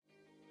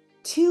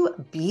To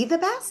be the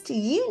best,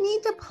 you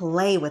need to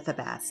play with the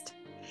best.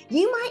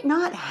 You might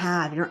not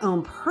have your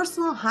own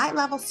personal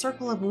high-level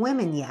circle of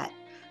women yet,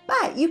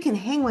 but you can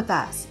hang with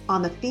us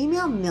on the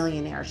Female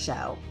Millionaire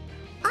Show.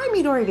 I'm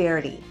Midori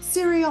Verity,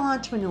 serial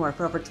entrepreneur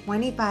for over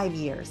 25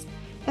 years,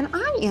 and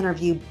I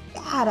interview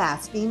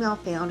badass female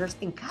founders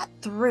and cut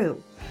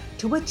through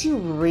to what you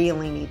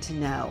really need to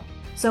know.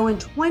 So in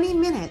 20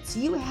 minutes,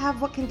 you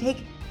have what can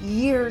take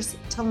years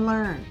to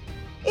learn.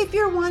 If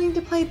you're wanting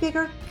to play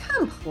bigger,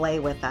 come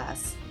play with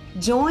us.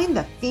 Join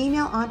the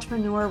female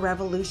entrepreneur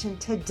revolution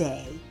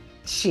today.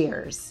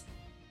 Cheers.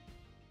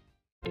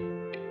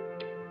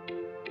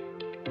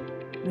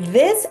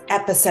 This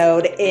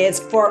episode is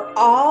for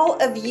all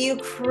of you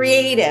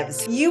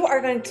creatives. You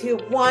are going to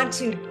want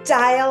to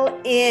dial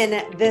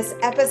in this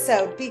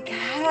episode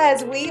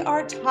because we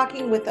are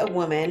talking with a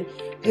woman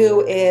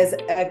who is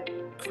a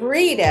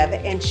creative,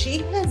 and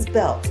she has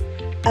built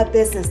a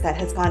business that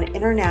has gone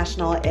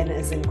international and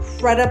is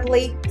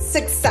incredibly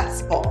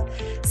successful.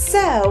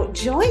 So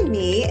join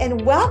me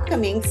in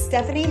welcoming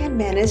Stephanie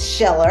Jimenez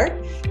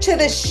Schiller to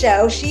the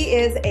show. She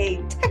is a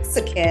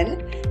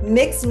Texican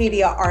mixed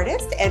media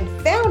artist and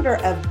founder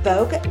of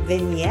Vogue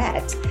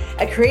Vignette,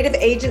 a creative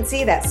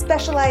agency that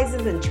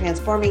specializes in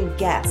transforming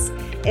guests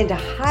into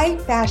high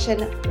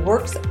fashion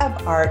works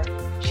of art.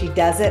 She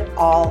does it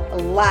all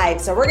live.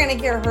 So we're going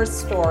to hear her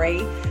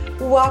story.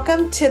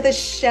 Welcome to the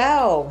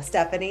show,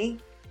 Stephanie.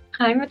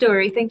 Hi,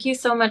 Midori. Thank you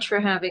so much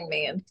for having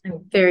me. I'm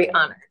very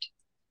honored.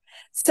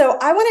 So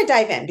I want to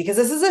dive in because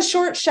this is a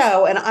short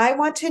show and I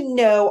want to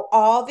know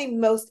all the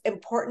most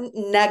important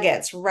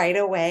nuggets right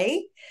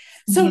away.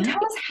 So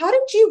tell us, how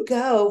did you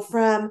go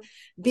from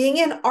being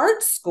in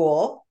art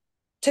school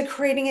to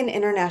creating an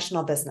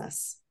international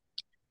business?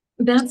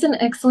 That's an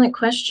excellent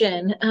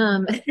question.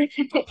 And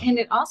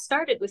it all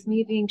started with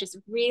me being just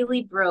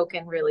really broke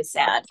and really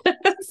sad.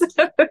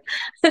 So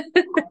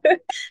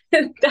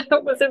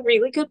that was a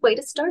really good way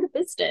to start a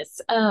business.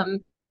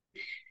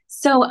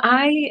 So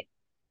I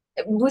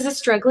was a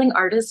struggling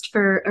artist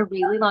for a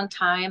really long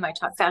time. I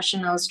taught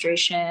fashion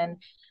illustration,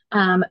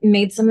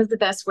 made some of the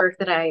best work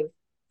that I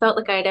felt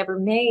like I'd ever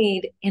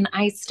made, and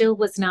I still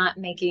was not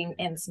making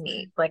ends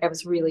meet. Like I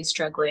was really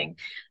struggling.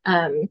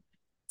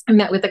 I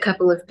met with a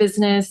couple of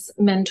business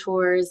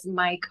mentors,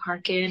 Mike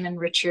Harkin and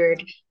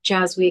Richard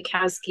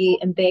Jaswiakowski,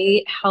 and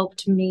they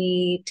helped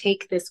me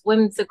take this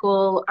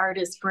whimsical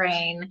artist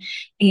brain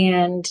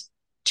and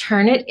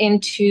turn it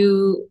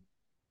into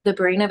the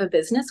brain of a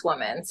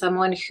businesswoman,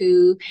 someone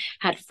who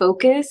had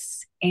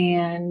focus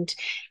and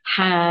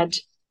had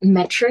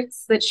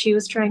metrics that she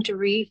was trying to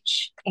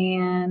reach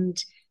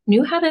and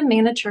knew how to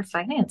manage her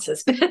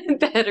finances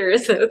better.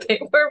 So they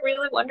were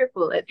really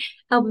wonderful at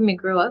helping me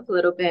grow up a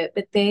little bit.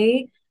 But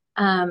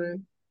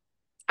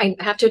I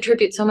have to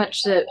attribute so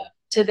much to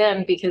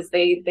them because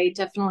they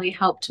definitely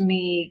helped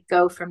me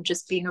go from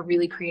just being a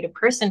really creative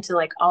person to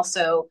like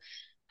also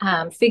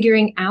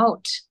figuring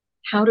out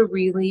how to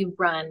really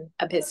run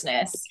a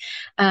business.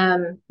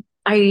 In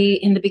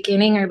the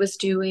beginning, I was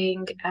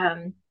doing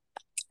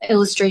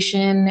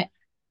illustrations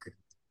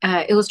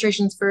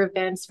for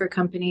events for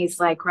companies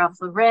like Ralph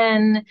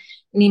Lauren,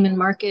 Neiman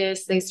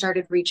Marcus. They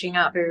started reaching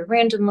out very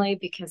randomly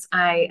because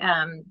I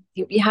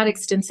had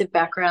extensive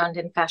background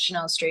in fashion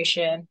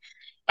illustration.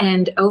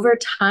 And over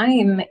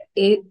time,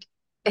 it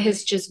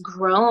has just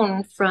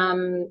grown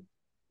from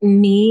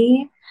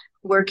me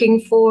working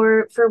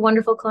for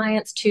wonderful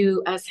clients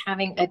to us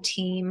having a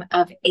team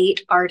of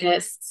 8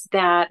 artists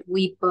that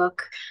we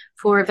book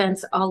for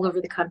events all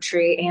over the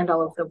country and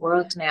all over the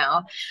world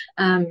now.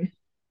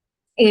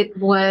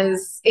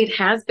 It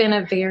has been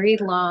a very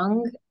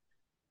long,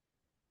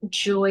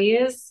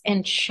 joyous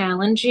and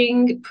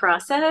challenging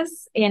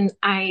process. And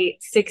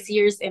 6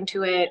 years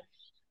into it,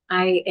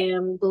 I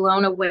am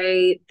blown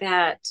away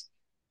that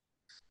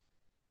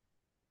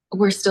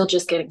we're still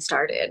just getting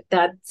started,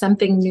 that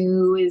something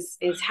new is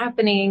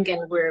happening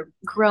and we're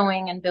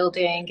growing and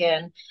building.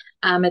 And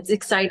it's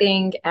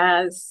exciting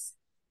as,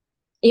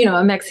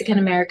 a Mexican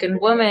American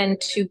woman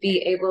to be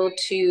able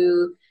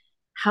to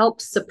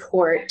help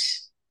support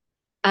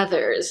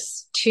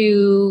others,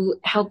 to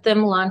help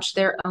them launch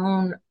their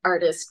own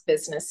artist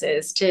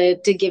businesses, to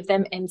give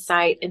them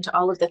insight into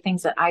all of the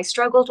things that I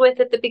struggled with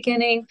at the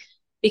beginning,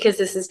 because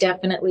this has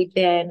definitely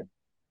been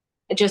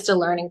just a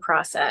learning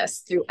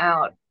process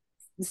throughout.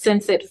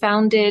 Since it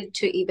founded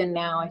to even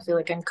now, I feel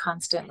like I'm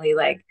constantly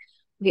like,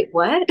 wait,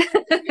 what?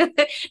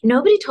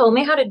 Nobody told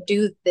me how to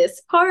do this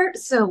part.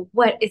 So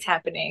what is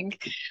happening?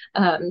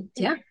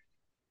 Yeah.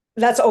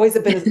 That's always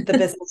a bit of the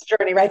business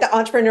journey, right? The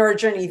entrepreneur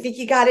journey. You think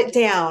you got it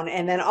down,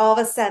 and then all of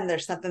a sudden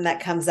there's something that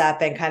comes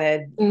up and kind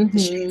of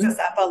shakes us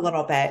up a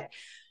little bit.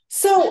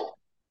 So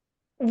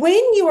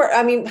when you were,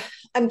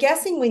 I'm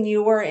guessing when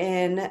you were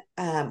in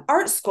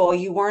art school,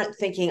 you weren't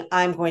thinking,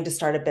 I'm going to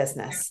start a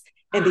business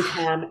and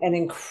become an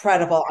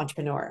incredible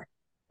entrepreneur.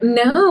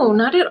 No,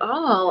 not at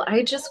all.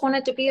 I just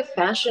wanted to be a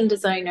fashion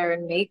designer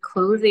and make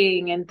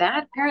clothing. And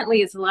that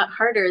apparently is a lot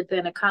harder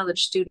than a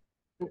college student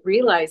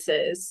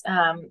realizes.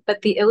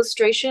 But the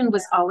illustration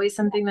was always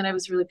something that I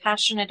was really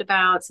passionate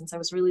about since I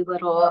was really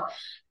little.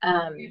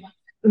 Um,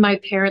 my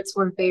parents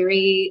were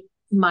very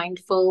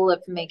mindful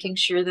of making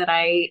sure that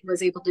I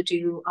was able to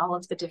do all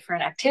of the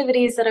different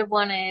activities that I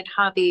wanted,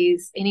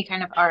 hobbies, any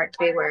kind of art.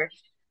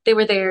 They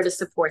were there to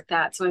support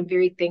that. So I'm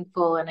very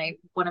thankful, and I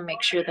want to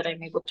make sure that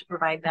I'm able to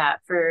provide that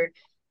for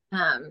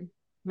um,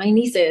 my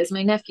nieces,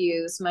 my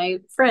nephews, my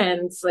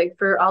friends, like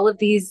for all of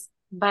these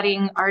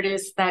budding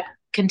artists that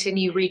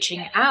continue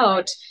reaching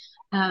out.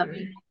 Um,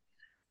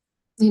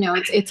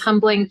 it's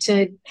humbling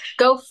to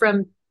go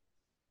from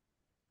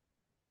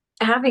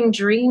having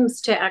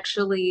dreams to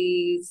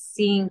actually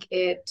seeing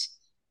it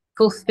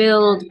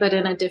fulfilled, but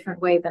in a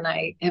different way than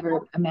I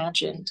ever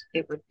imagined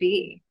it would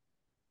be.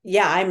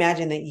 Yeah, I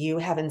imagine that you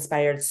have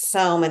inspired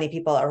so many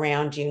people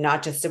around you,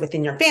 not just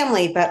within your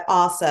family, but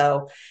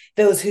also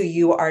those who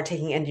you are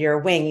taking under your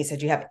wing. You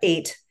said you have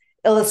 8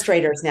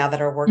 illustrators now that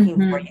are working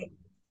for Mm-hmm. you.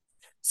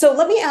 So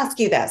let me ask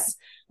you this.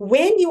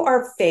 When you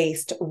are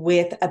faced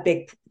with a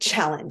big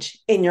challenge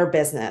in your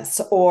business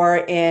or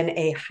in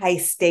a high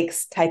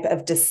stakes type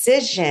of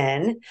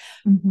decision,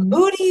 Mm-hmm.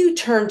 who do you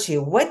turn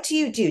to? What do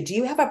you do? Do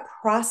you have a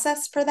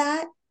process for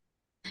that?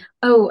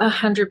 Oh,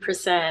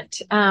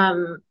 100%.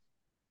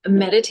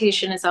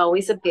 Meditation is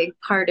always a big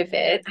part of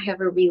it. I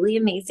have a really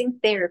amazing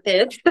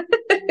therapist.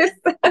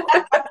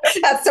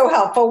 That's so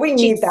helpful. We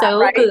need She's that, so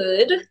right?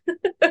 good.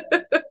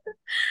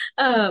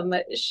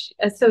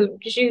 So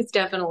she's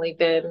definitely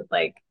been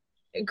like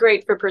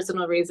great for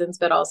personal reasons,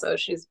 but also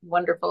she's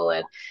wonderful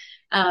at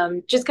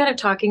just kind of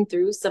talking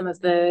through some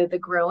of the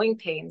growing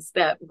pains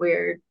that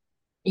we're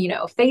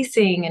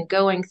facing and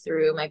going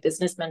through. My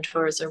business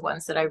mentors are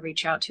ones that I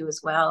reach out to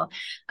as well.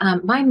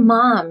 My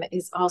mom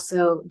is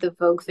also the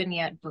Vogue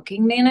Vignette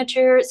booking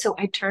manager, so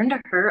I turn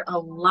to her a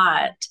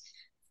lot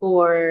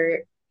for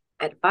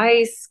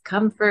advice,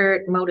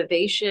 comfort,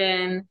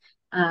 motivation.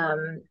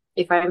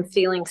 If I'm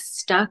feeling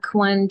stuck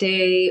one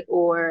day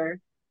or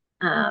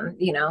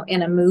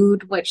in a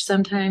mood, which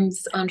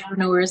sometimes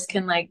entrepreneurs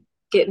can like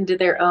get into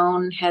their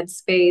own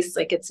headspace.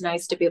 Like it's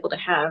nice to be able to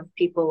have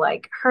people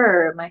like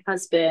her, my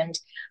husband,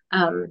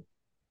 um,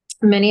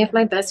 many of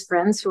my best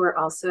friends who are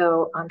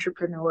also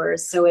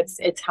entrepreneurs. So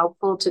it's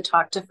helpful to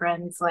talk to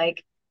friends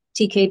like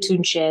TK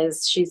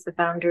Tunches. She's the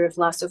founder of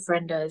Las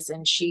Ofrendas,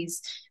 and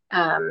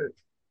um,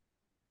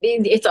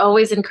 it's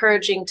always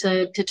encouraging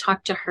to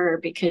talk to her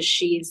because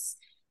she's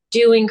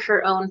doing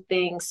her own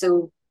thing.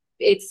 So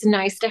it's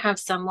nice to have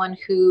someone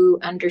who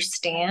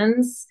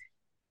understands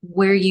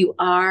where you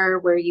are,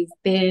 where you've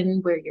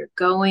been, where you're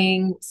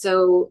going.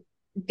 So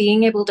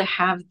being able to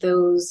have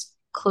those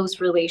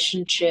close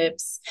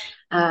relationships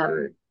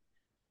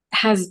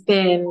has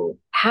been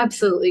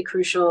absolutely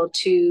crucial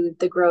to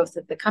the growth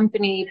of the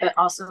company, but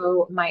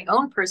also my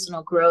own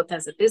personal growth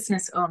as a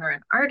business owner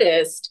and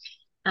artist.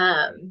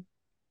 Um,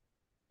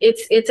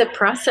 it's a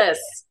process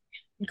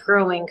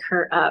growing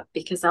her up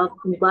because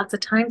lots of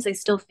times I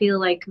still feel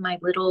like my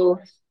little,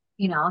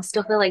 I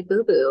still feel like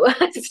boo boo.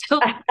 I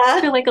still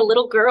feel like a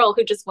little girl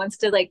who just wants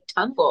to like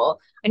tumble.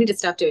 I need to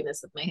stop doing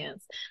this with my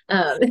hands.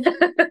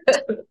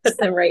 Put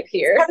them right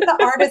here.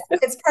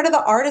 It's part of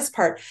the artist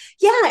part.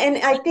 Yeah. And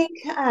I think,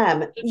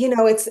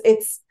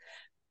 it's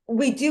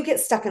we do get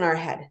stuck in our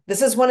head.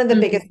 This is one of the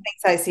biggest Mm-hmm.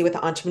 things I see with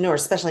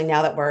entrepreneurs, especially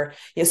now that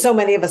so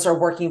many of us are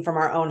working from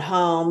our own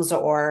homes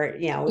or,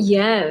 the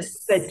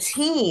Yes.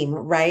 team,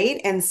 right?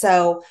 And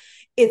so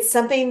it's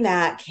something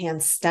that can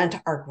stunt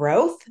our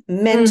growth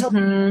mentally,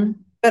 Mm-hmm.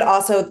 but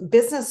also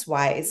business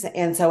wise.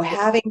 And so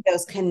having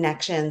those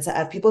connections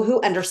of people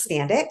who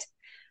understand it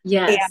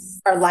and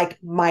Yes. are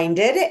like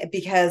minded,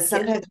 because Yeah.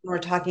 sometimes when we're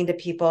talking to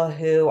people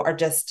who are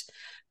just,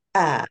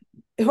 uh,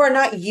 who are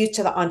not used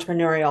to the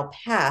entrepreneurial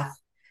path,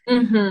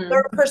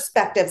 their Mm-hmm.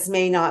 perspectives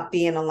may not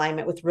be in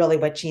alignment with really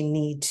what you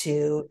need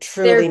to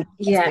truly They're make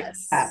a yes.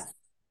 success.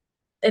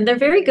 And they're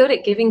very good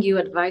at giving you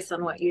advice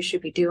on what you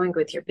should be doing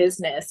with your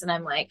business. And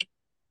I'm like,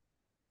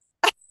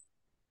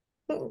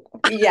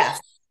 Yes.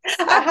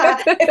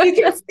 If you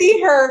can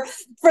see her,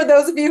 for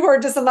those of you who are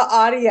just in the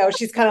audio,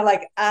 she's kind of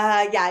like,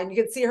 yeah, and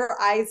you can see her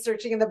eyes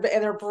searching in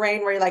her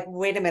brain where you're like,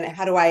 wait a minute,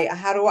 how do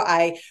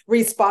I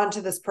respond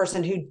to this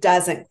person who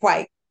doesn't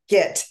quite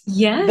get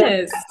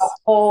yes.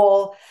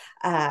 whole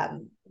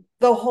um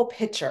the whole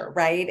picture,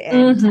 right?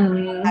 And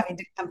Mm-hmm. having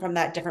to come from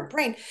that different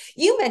brain.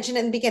 You mentioned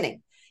in the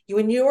beginning,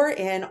 when you were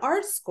in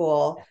art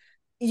school,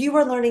 you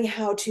were learning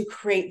how to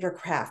create your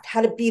craft,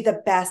 how to be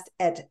the best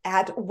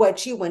at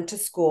what you went to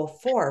school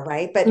for,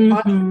 right? But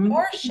Mm-hmm.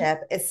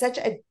 entrepreneurship is such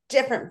a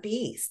different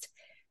beast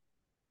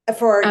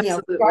for,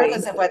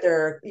 regardless Absolutely. of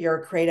whether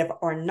you're creative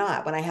or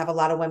not. When I have a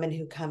lot of women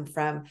who come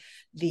from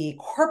the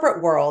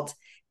corporate world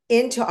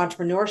into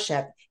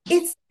entrepreneurship,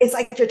 it's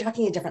like you're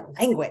talking a different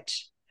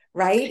language,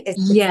 right?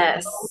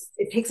 Yes.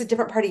 It takes a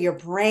different part of your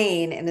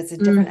brain and it's a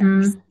different Mm-hmm.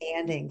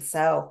 understanding.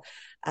 So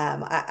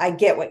I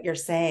get what you're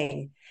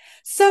saying.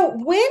 So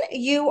when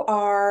you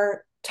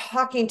are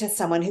talking to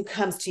someone who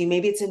comes to you,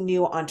 maybe it's a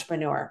new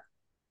entrepreneur,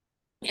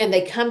 and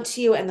they come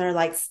to you and they're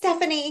like,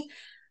 Stephanie,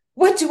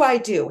 what do I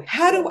do?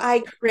 How do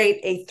I create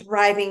a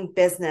thriving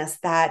business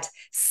that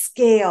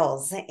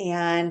scales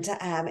and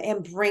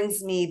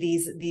brings me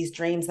these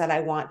dreams that I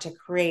want to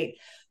create?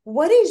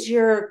 What is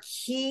your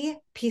key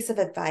piece of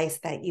advice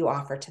that you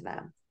offer to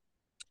them?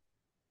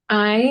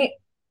 I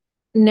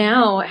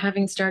now,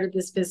 having started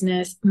this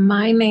business,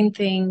 my main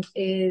thing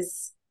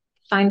is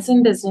find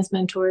some business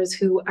mentors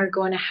who are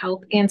going to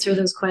help answer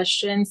those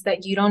questions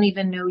that you don't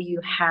even know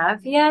you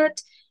have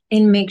yet,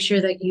 and make sure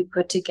that you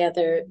put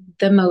together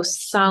the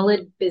most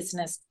solid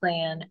business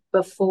plan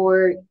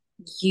before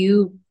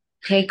you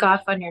take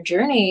off on your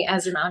journey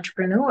as an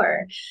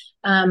entrepreneur.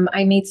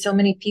 I meet so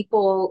many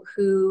people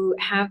who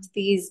have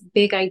these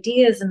big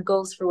ideas and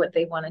goals for what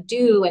they want to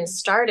do and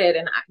started.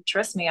 And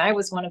trust me, I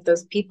was one of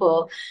those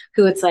people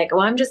who it's like,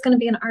 oh, I'm just going to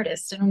be an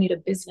artist. I don't need a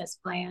business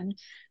plan.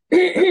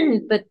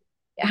 But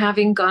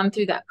having gone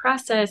through that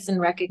process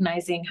and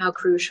recognizing how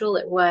crucial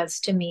it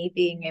was to me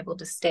being able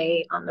to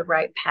stay on the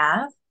right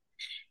path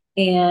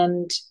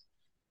and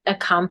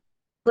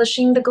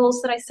accomplishing the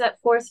goals that I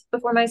set forth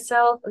before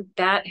myself,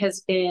 that has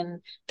been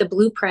the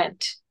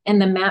blueprint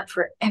and the map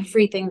for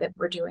everything that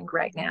we're doing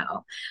right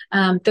now.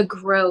 The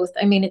growth,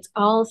 I mean, it's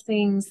all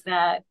things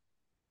that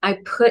I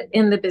put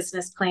in the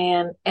business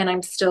plan, and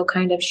I'm still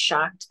kind of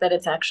shocked that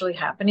it's actually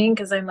happening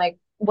because I'm like,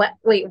 what?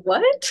 Wait,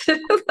 what?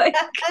 Like,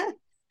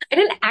 I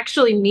didn't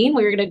actually mean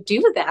we were going to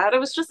do that. It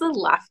was just a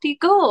lofty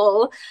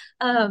goal.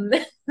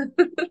 But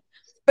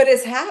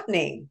it's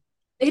happening.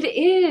 It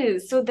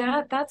is. So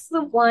that's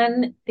the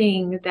one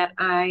thing that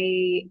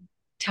I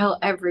tell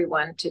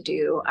everyone to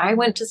do. I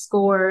went to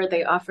SCORE.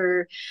 They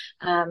offer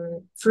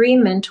free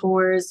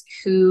mentors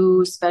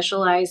who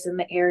specialize in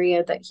the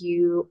area that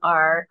you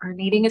are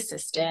needing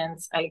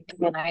assistance. I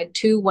had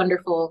two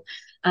wonderful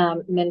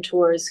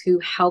mentors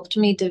who helped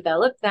me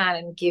develop that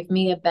and give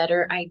me a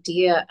better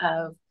idea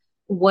of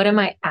what am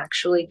I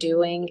actually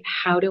doing?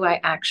 How do I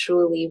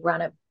actually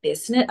run a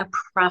business, a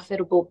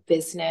profitable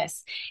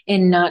business,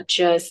 and not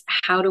just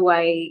how do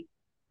I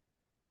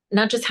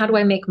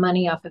make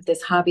money off of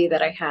this hobby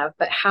that I have,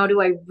 but how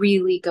do I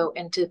really go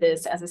into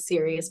this as a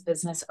serious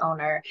business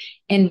owner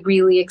and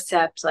really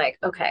accept like,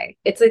 okay,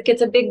 it's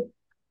a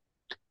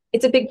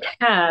big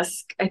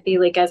task, I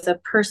feel like, as a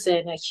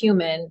person, a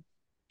human,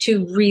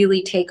 to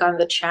really take on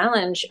the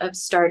challenge of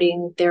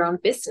starting their own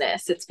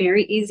business. It's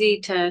very easy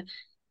to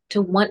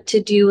want to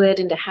do it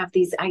and to have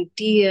these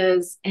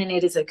ideas. And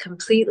it is a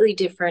completely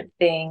different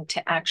thing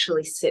to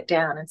actually sit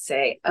down and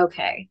say,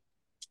 okay,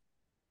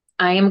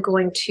 I am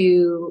going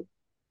to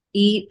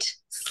eat,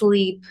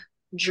 sleep,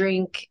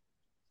 drink,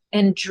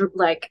 and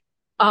like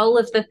all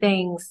of the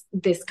things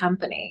this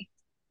company,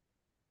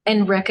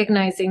 and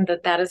recognizing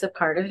that that is a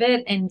part of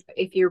it. And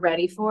if you're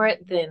ready for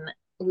it, then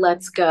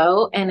let's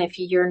go. And if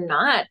you're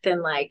not,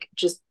 then like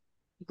just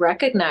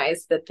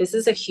recognize that this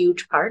is a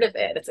huge part of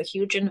it. It's a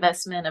huge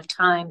investment of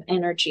time,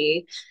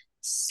 energy,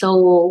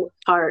 soul,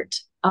 heart,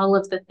 all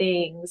of the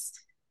things.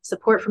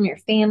 Support from your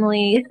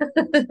family.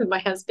 My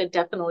husband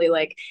definitely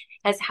like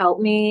has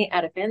helped me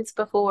at events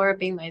before,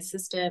 being my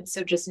assistant.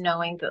 So just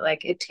knowing that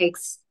like it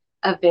takes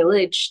a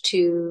village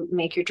to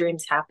make your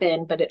dreams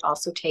happen, but it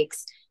also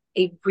takes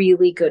a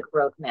really good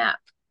roadmap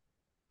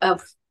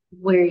of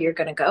where you're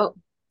going to go.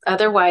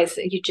 Otherwise,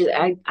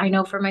 I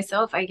know for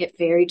myself, I get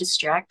very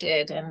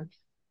distracted and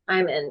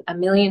I'm in a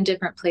million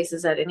different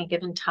places at any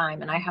given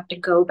time. And I have to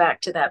go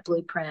back to that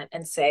blueprint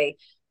and say,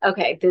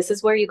 okay, this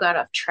is where you got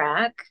off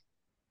track.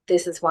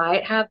 This is why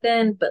it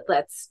happened, but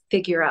let's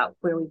figure out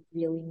where we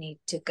really need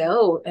to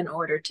go in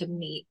order to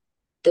meet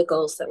the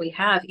goals that we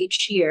have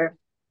each year,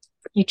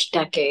 each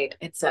decade,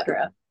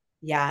 etc.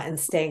 Yeah, and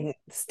staying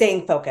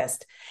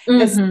focused.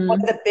 Because one Mm-hmm.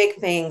 of the big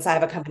things, I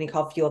have a company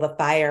called Fuel the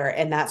Fire,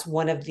 and that's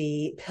one of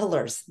the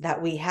pillars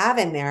that we have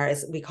in there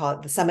is we call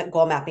it the Summit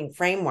Goal Mapping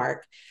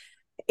Framework.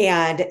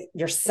 And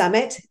your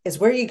summit is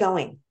where are you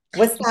going?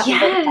 What's that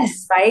look like,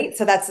 Yes. right?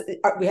 So that's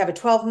we have a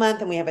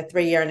 12-month and we have a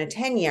 3-year and a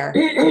 10-year.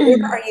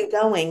 Where are you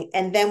going?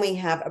 And then we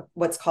have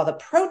what's called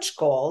approach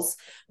goals,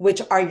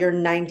 which are your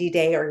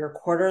 90-day or your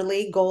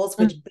quarterly goals,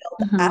 which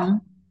build up Mm-hmm.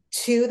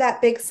 to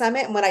that big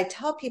summit. And what I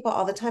tell people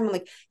all the time, I'm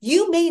like,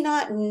 you may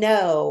not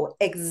know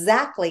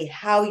exactly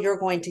how you're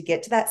going to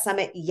get to that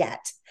summit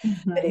yet. But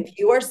Mm-hmm. if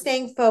you are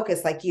staying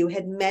focused, like you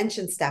had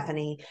mentioned,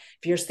 Stephanie,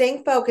 if you're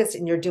staying focused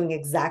and you're doing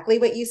exactly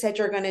what you said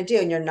you're going to do,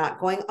 and you're not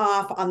going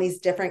off on these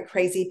different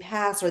crazy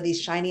paths or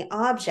these shiny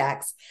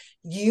objects,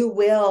 you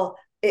will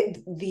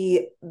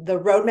the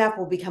roadmap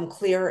will become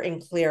clearer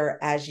and clearer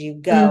as you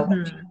go. But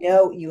Mm-hmm. you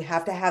know, you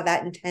have to have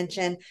that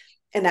intention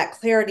and that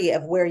clarity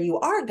of where you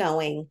are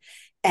going,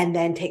 and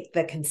then take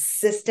the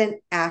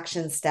consistent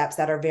action steps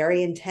that are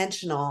very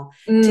intentional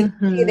to get you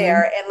Mm-hmm.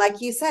 there. And like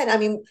you said, I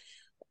mean,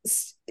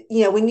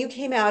 when you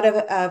came out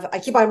of, I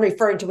keep on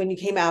referring to when you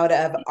came out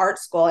of art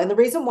school. And the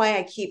reason why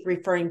I keep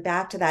referring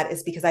back to that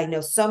is because I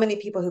know so many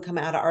people who come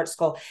out of art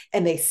school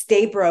and they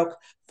stay broke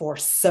for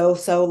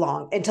so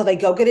long until they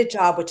go get a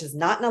job, which is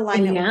not in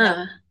alignment with them,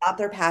 Yeah. not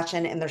their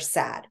passion, and they're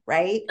sad,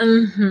 right?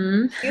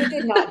 Mm-hmm. You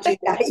did not do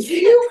that.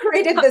 You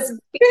created this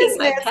Speaking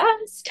my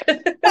business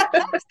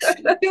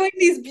past. doing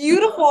these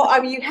beautiful, I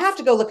mean, you have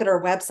to go look at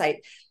our website,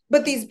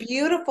 but these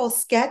beautiful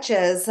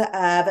sketches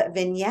of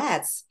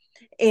vignettes.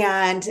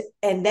 And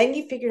then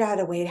you figured out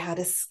a way how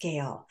to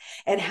scale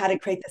and how to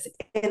create this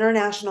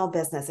international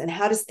business and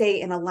how to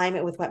stay in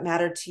alignment with what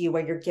mattered to you,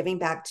 where you're giving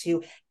back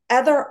to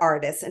other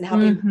artists and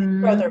helping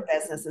them grow Mm-hmm. their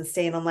business and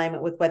stay in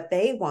alignment with what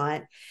they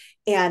want.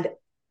 And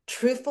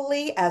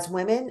truthfully, as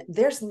women,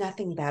 there's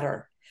nothing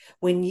better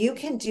when you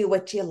can do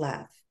what you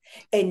love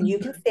and you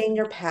can Mm-hmm. stay in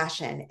your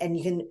passion and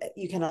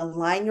you can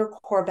align your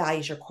core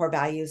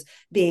values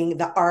being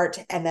the art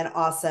and then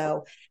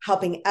also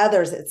helping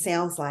others. It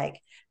sounds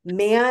like,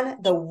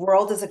 man, the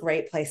world is a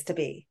great place to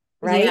be,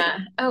 right? Yeah.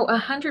 Oh,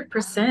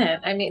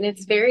 100%. I mean,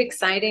 it's very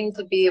exciting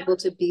to be able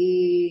to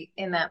be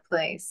in that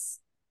place.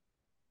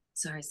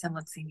 Sorry,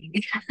 someone's singing.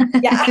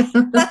 Yeah.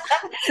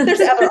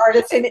 There's other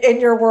artists in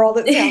your world,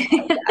 it sounds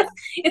like. Yes.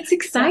 It's Yeah.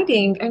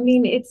 exciting. I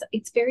mean,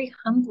 it's very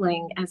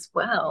humbling as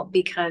well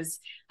because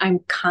I'm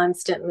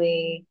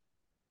constantly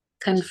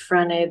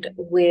confronted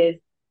with,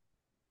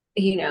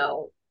 you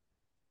know,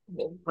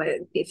 what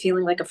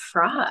feeling like a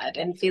fraud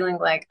and feeling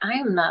like I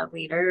am not a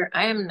leader.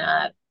 I am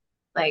not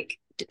like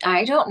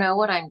I don't know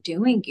what I'm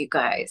doing, you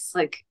guys.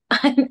 Like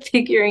I'm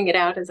figuring it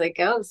out as I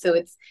go. So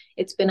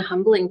it's been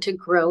humbling to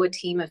grow a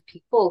team of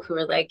people who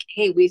are like,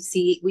 hey, we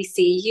see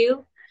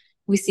you,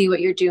 we see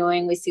what you're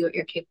doing, we see what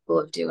you're capable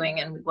of doing,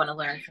 and we want to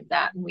learn from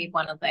that. And we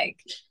want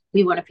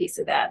a piece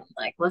of that.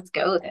 Like, let's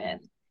go then.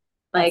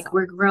 That's Like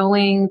we're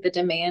growing, the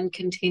demand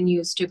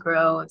continues to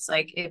grow. It's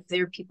like if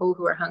there are people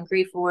who are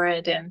hungry for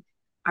it and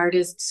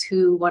artists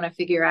who want to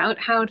figure out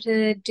how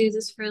to do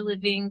this for a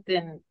living,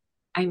 then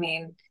I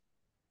mean,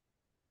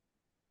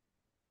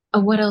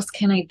 what else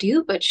can I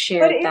do but what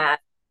share is that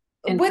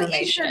your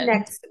information?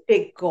 next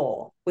big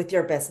goal with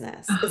your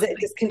business? Oh Is it my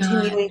just God.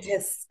 continuing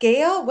to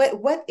scale?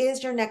 What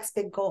is your next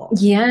big goal?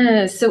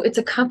 Yeah, so it's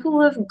a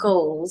couple of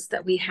goals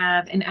that we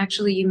have. And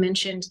actually, you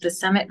mentioned the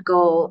summit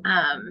goal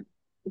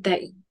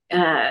that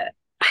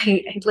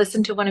I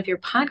listened to one of your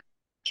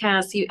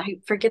podcasts. I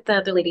forget the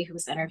other lady who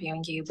was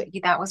interviewing you, but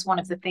that was one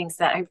of the things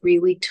that I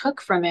really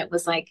took from it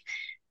was like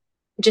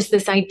just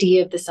this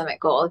idea of the summit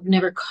goal. I've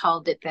never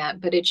called it that,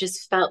 but it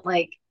just felt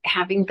like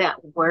having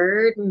that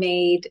word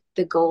made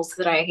the goals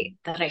that I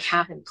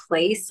have in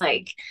place,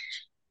 like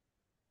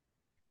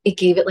it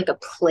gave it like a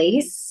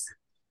place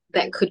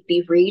that could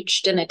be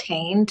reached and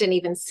attained. And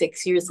even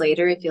 6 years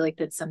later, I feel like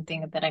that's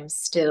something that I'm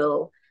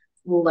still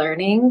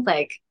learning.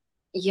 Like,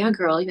 yeah,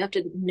 girl, you have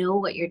to know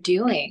what you're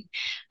doing.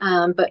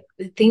 But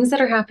the things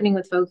that are happening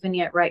with Vogue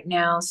Vignette right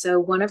now. So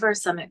one of our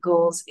summit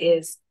goals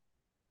is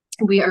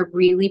we are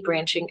really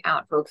branching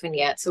out Vogue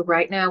Vignette. So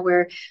right now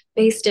we're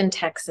based in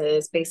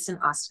Texas, based in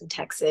Austin,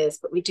 Texas,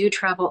 but we do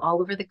travel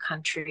all over the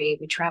country.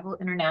 We travel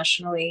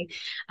internationally.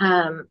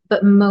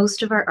 But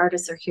most of our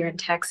artists are here in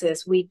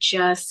Texas. We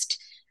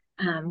just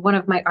one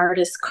of my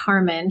artists,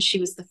 Carmen, she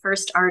was the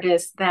first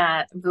artist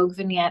that Vogue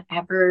Vignette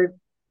ever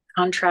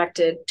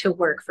contracted to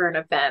work for an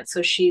event.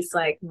 So she's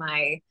like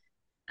my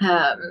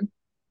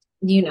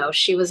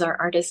she was our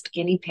artist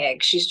guinea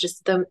pig. She's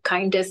just the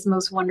kindest,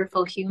 most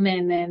wonderful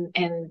human,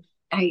 and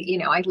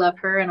I love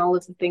her, and all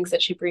of the things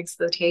that she brings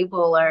to the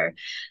table are,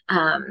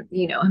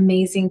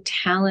 amazing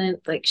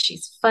talent. Like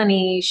she's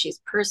funny, she's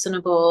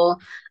personable,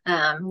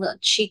 a little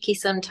cheeky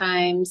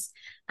sometimes.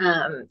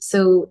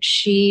 So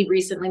she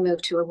recently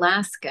moved to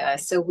Alaska.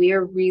 So we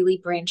are really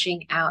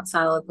branching out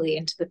solidly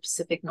into the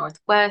Pacific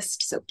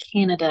Northwest, so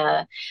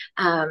Canada,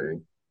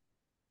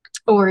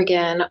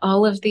 Oregon,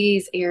 all of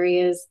these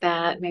areas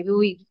that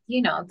maybe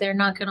they're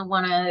not going to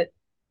want to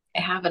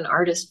have an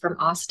artist from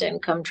Austin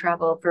come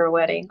travel for a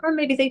wedding, or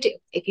maybe they do.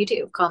 If you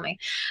do, call me.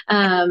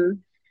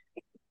 Um,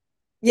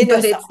 You know,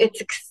 but so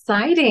it's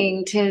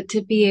exciting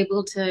to be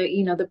able to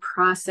the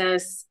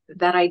process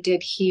that I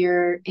did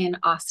here in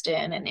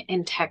Austin and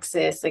in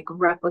Texas, like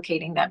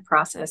replicating that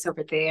process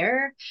over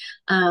there.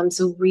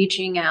 So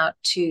reaching out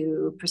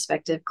to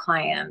prospective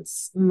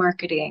clients,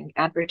 marketing,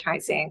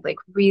 advertising, like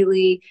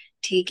really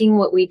taking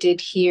what we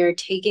did here,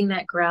 taking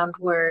that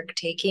groundwork,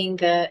 taking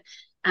the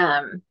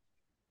um,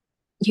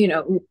 you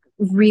know,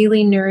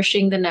 really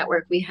nourishing the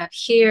network we have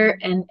here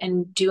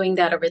and doing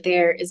that over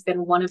there has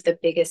been one of the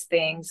biggest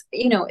things.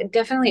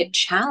 Definitely a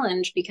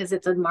challenge because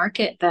it's a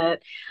market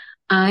that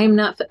I'm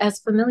not as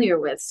familiar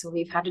with. So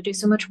we've had to do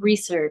so much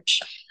research,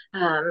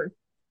 um,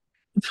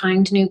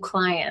 find new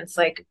clients.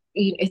 Like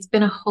it's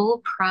been a whole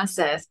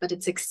process, but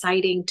it's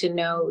exciting to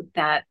know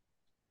that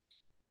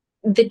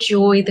the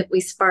joy that we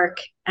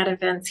spark at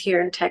events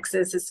here in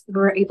Texas is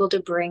we're able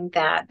to bring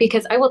that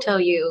because I will tell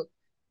you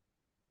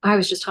I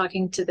was just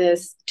talking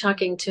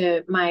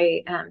to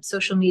my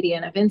social media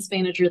and events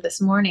manager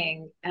this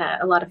morning.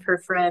 A lot of her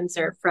friends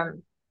are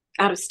from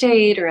out of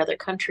state or other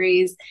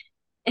countries.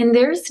 And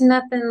there's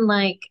nothing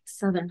like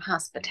Southern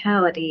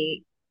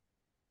hospitality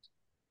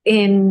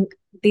in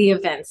the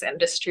events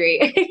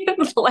industry.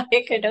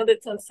 Like, I know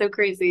that sounds so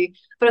crazy,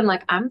 but I'm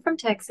like, I'm from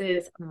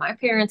Texas. My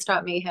parents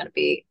taught me how to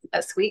be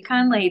a sweet,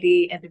 kind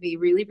lady and to be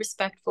really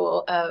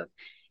respectful of,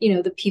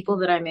 the people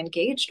that I'm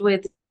engaged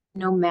with,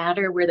 no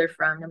matter where they're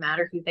from, no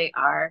matter who they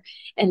are.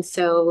 And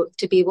so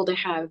to be able to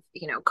have,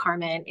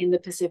 Carmen in the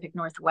Pacific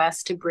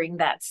Northwest to bring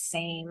that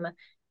same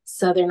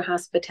Southern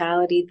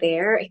hospitality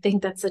there, I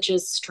think that's such a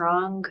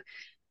strong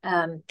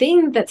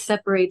thing that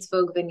separates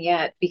Vogue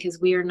Vignette,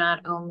 because we are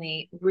not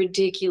only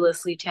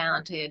ridiculously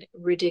talented,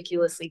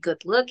 ridiculously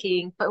good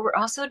looking, but we're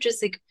also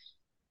just like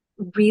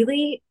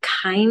really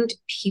kind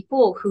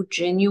people who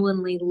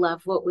genuinely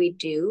love what we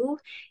do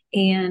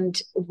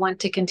and want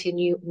to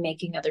continue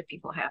making other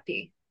people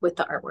happy with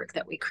the artwork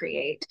that we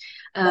create.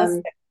 That's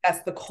Um,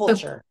 that's the so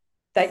culture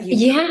that you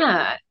create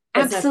yeah,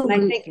 business. And I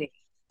think absolutely.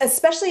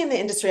 especially in the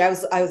industry, I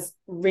was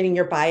reading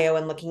your bio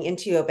and looking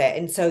into you a bit.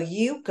 And so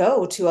you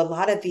go to a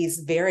lot of these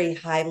very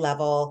high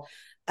level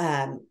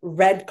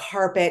red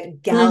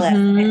carpet galas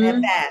and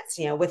Mm-hmm. events,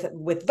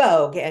 with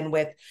Vogue and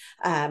with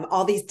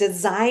all these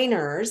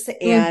designers.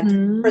 And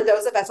for Mm-hmm.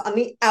 those of us on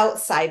the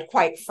outside,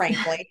 quite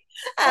frankly,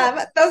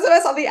 those of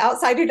us on the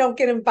outside who don't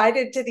get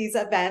invited to these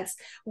events,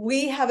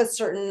 we have a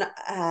certain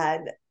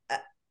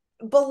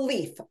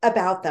belief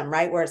about them,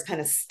 right? Where it's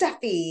kind of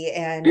stuffy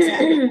and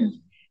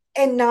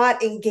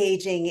not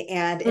engaging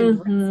and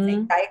embracing,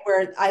 Mm-hmm. right?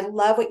 Where I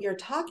love what you're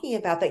talking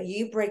about, that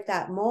you break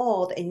that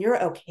mold and you're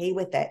okay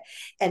with it.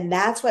 And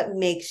that's what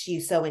makes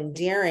you so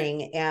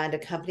endearing and a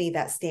company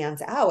that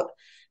stands out.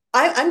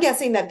 I'm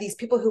guessing that these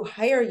people who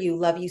hire you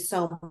love you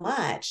so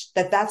much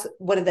that that's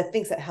one of the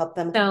things that help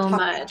them So talk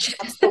much.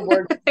 helps the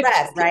word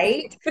spread,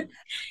 right? Oh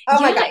Yeah,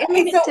 my God. I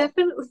mean, Okay, so it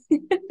definitely.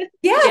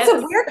 yeah, so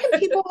Yes. where can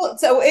people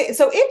so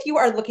if you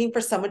are looking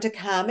for someone to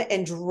come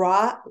and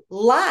draw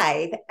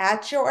live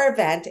at your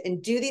event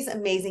and do these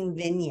amazing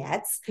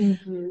vignettes,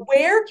 Hmm.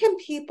 where can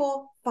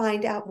people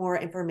find out more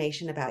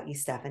information about you,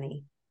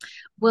 Stephanie?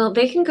 Well,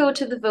 they can go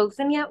to the Vogue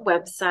Vignette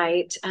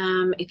website.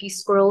 If you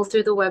scroll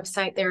through the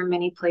website, there are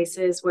many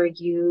places where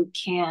you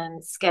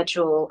can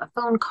schedule a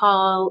phone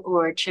call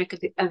or check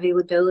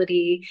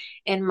availability.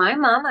 And my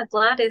mama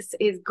Gladys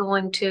is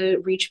going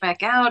to reach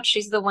back out.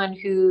 She's the one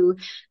who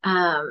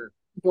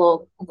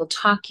will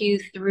talk you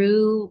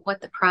through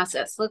what the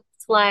process looks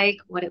like,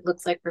 what it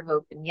looks like for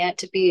Vogue Vignette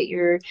to be at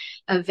your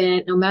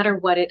event, no matter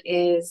what it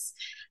is.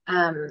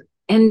 Um,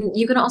 and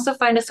you can also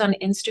find us on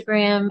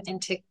Instagram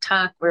and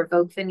TikTok. We're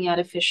Vogue Vignette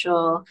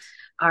Official.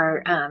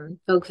 Our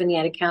Vogue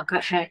Vignette account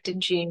got hacked in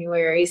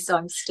January, so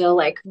I'm still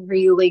like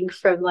reeling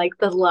from like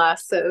the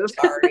loss of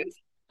Sorry.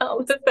 all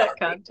of that Sorry.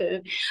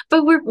 content.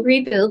 But we're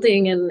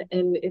rebuilding, and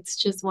it's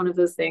just one of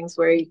those things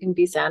where you can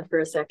be sad for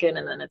a second,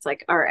 and then it's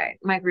like, all right,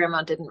 my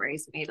grandma didn't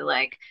raise me to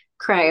like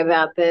cry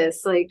about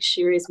this. Like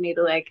she raised me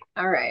to like,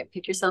 all right,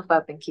 pick yourself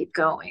up and keep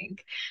going.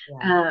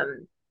 Yeah.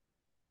 Um,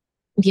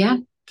 yeah,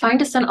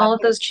 find us on all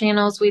of those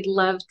channels. We'd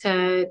love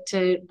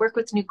to work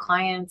with new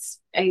clients.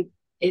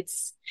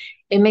 It's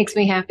it makes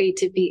me happy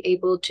to be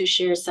able to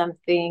share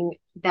something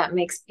that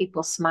makes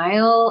people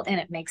smile and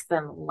it makes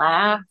them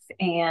laugh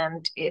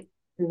and it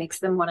makes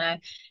them want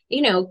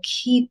to,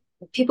 keep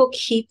people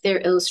keep their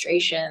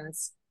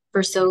illustrations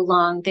for so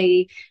long.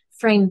 They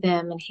frame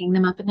them and hang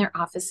them up in their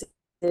offices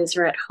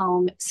or at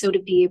home. So to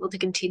be able to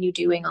continue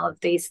doing all of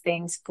these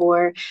things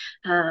for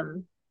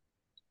um,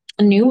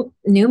 new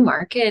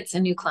markets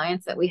and new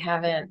clients that we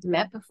haven't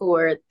met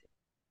before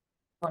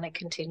want to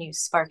continue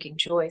sparking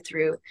joy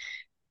through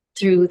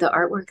the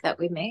artwork that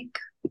we make.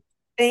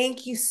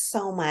 Thank you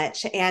so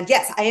much. And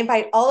yes, I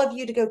invite all of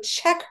you to go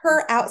check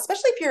her out,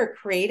 especially if you're a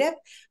creative.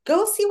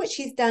 Go see what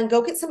she's done.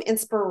 Go get some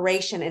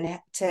inspiration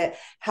into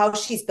how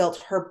she's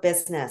built her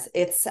business.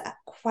 It's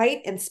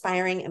quite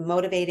inspiring and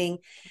motivating.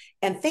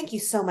 And thank you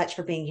so much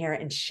for being here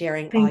and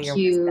sharing all Thank your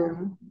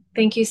wisdom. you.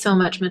 Thank you so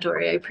much,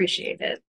 Midori. I appreciate it.